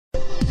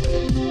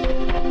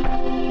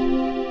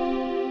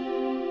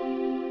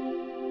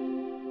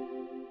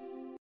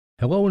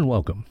Hello and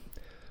welcome.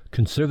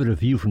 Conservative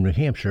View from New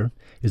Hampshire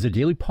is a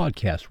daily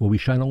podcast where we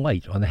shine a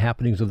light on the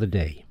happenings of the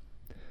day.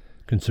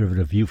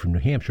 Conservative View from New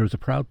Hampshire is a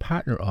proud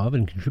partner of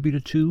and contributor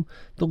to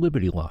the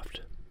Liberty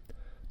Loft.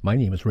 My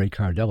name is Ray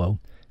Cardello,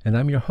 and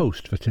I'm your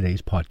host for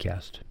today's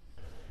podcast.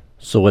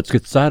 So let's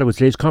get started with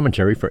today's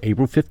commentary for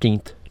April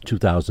 15th,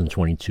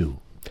 2022.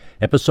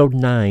 Episode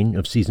 9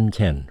 of Season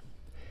 10.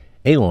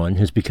 Elon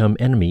has become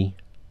enemy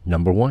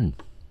number 1.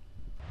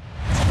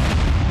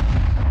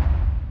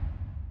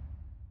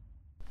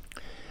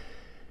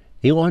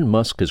 Elon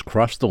Musk has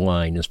crossed the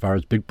line as far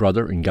as Big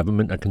Brother and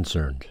government are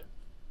concerned.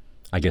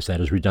 I guess that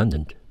is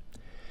redundant.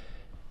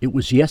 It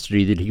was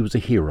yesterday that he was a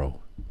hero.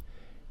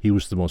 He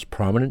was the most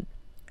prominent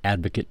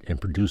advocate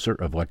and producer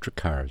of electric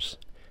cars.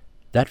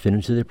 That fit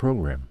into their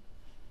program.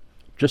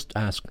 Just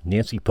ask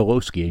Nancy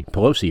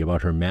Pelosi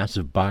about her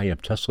massive buy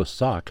of Tesla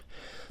stock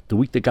the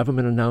week the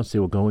government announced they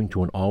were going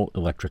to an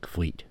all-electric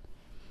fleet.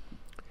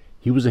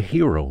 He was a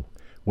hero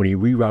when he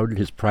rerouted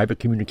his private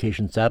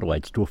communication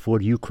satellites to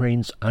afford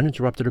Ukraine's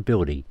uninterrupted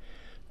ability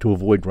to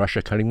avoid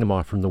Russia cutting them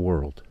off from the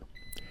world.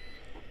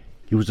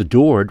 He was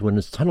adored when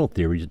his tunnel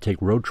theory to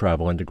take road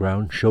travel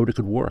underground showed it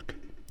could work.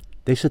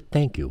 They said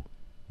thank you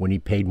when he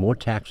paid more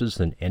taxes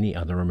than any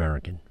other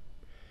American.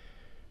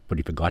 But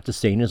he forgot to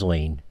stay in his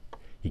lane.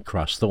 He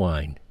crossed the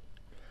line.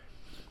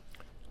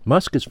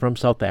 Musk is from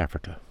South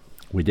Africa,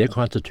 where their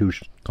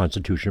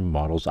constitution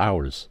models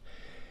ours.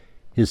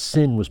 His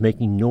sin was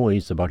making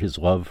noise about his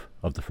love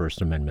of the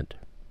First Amendment.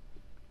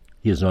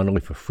 He is not only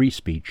for free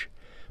speech,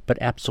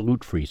 but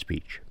absolute free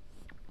speech.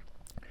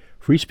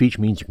 Free speech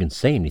means you can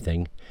say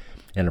anything,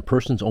 and a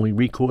person's only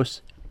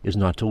recourse is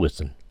not to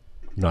listen,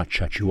 not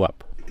shut you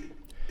up.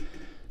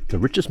 The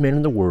richest man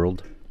in the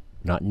world,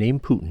 not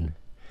named Putin,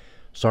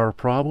 saw a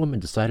problem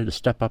and decided to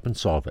step up and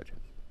solve it.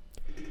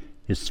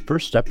 His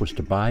first step was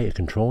to buy a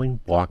controlling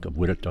block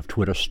of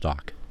Twitter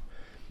stock.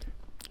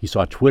 He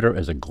saw Twitter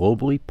as a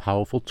globally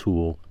powerful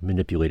tool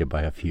manipulated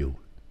by a few.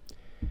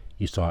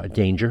 He saw a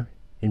danger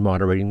in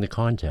moderating the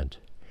content.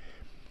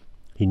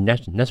 He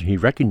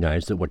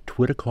recognized that what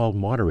Twitter called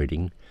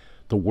moderating,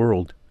 the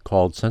world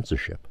called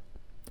censorship.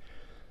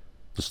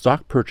 The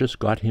stock purchase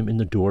got him in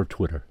the door of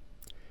Twitter,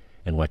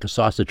 and like a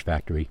sausage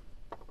factory,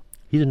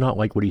 he did not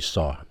like what he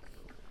saw.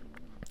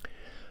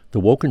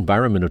 The woke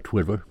environment of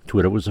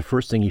Twitter was the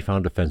first thing he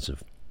found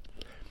offensive.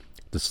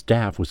 The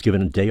staff was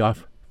given a day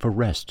off for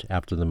rest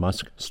after the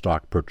Musk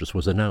stock purchase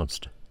was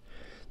announced.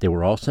 They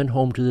were all sent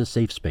home to their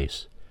safe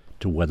space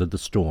to weather the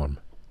storm.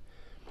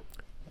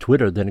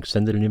 Twitter then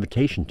extended an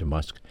invitation to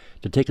Musk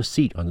to take a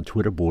seat on the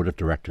Twitter board of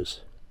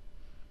directors.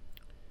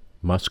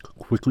 Musk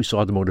quickly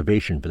saw the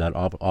motivation for that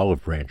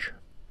olive branch.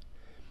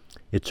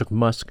 It took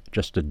Musk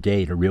just a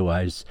day to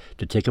realize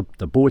to take up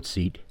the board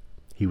seat,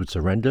 he would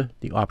surrender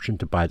the option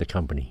to buy the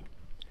company.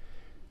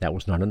 That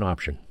was not an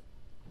option.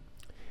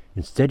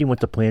 Instead, he went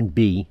to Plan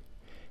B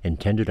and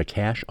tendered a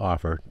cash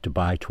offer to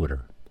buy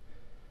Twitter.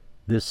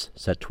 This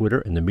set Twitter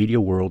and the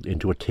media world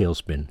into a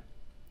tailspin.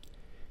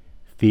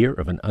 Fear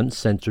of an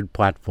uncensored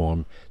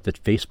platform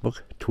that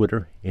Facebook,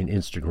 Twitter, and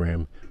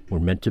Instagram were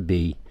meant to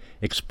be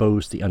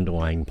exposed the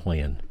underlying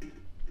plan.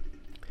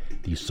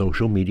 These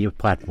social media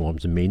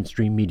platforms and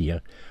mainstream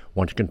media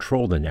want to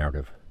control the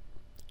narrative.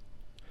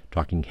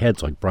 Talking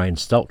heads like Brian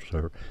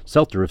Stelter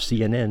of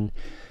CNN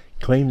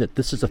claim that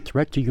this is a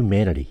threat to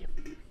humanity.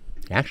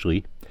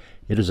 Actually,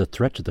 it is a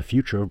threat to the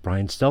future of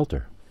Brian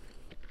Stelter.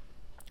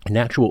 An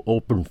actual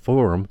open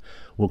forum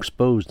will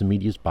expose the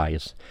media's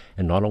bias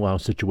and not allow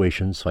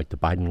situations like the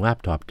Biden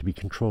laptop to be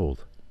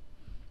controlled.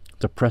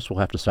 The press will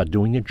have to start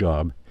doing their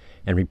job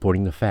and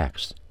reporting the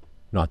facts,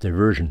 not their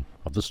version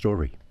of the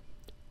story.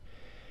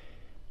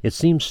 It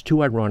seems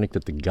too ironic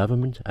that the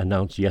government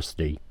announced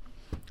yesterday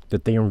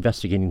that they are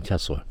investigating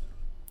Tesla.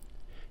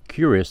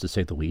 Curious, to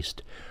say the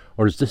least,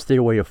 or is this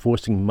their way of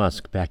forcing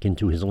Musk back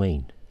into his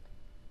lane?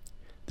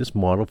 This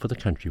model for the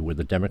country where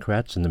the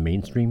Democrats and the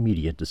mainstream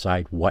media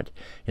decide what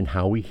and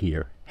how we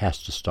hear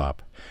has to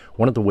stop.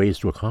 One of the ways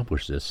to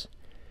accomplish this,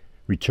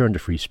 return to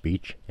free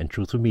speech and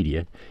truth of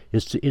media,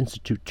 is to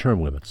institute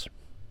term limits.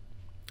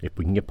 If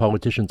we can get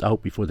politicians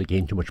out before they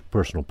gain too much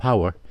personal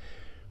power,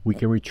 we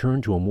can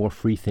return to a more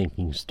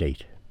free-thinking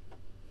state.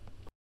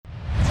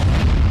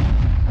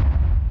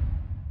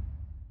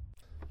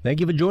 Thank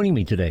you for joining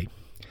me today.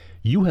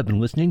 You have been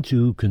listening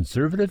to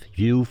Conservative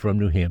View from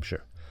New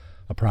Hampshire,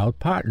 a proud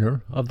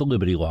partner of the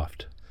Liberty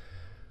Loft.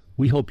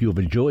 We hope you have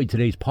enjoyed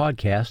today's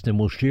podcast and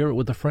will share it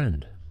with a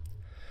friend.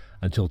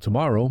 Until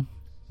tomorrow,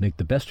 make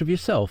the best of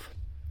yourself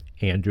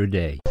and your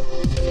day.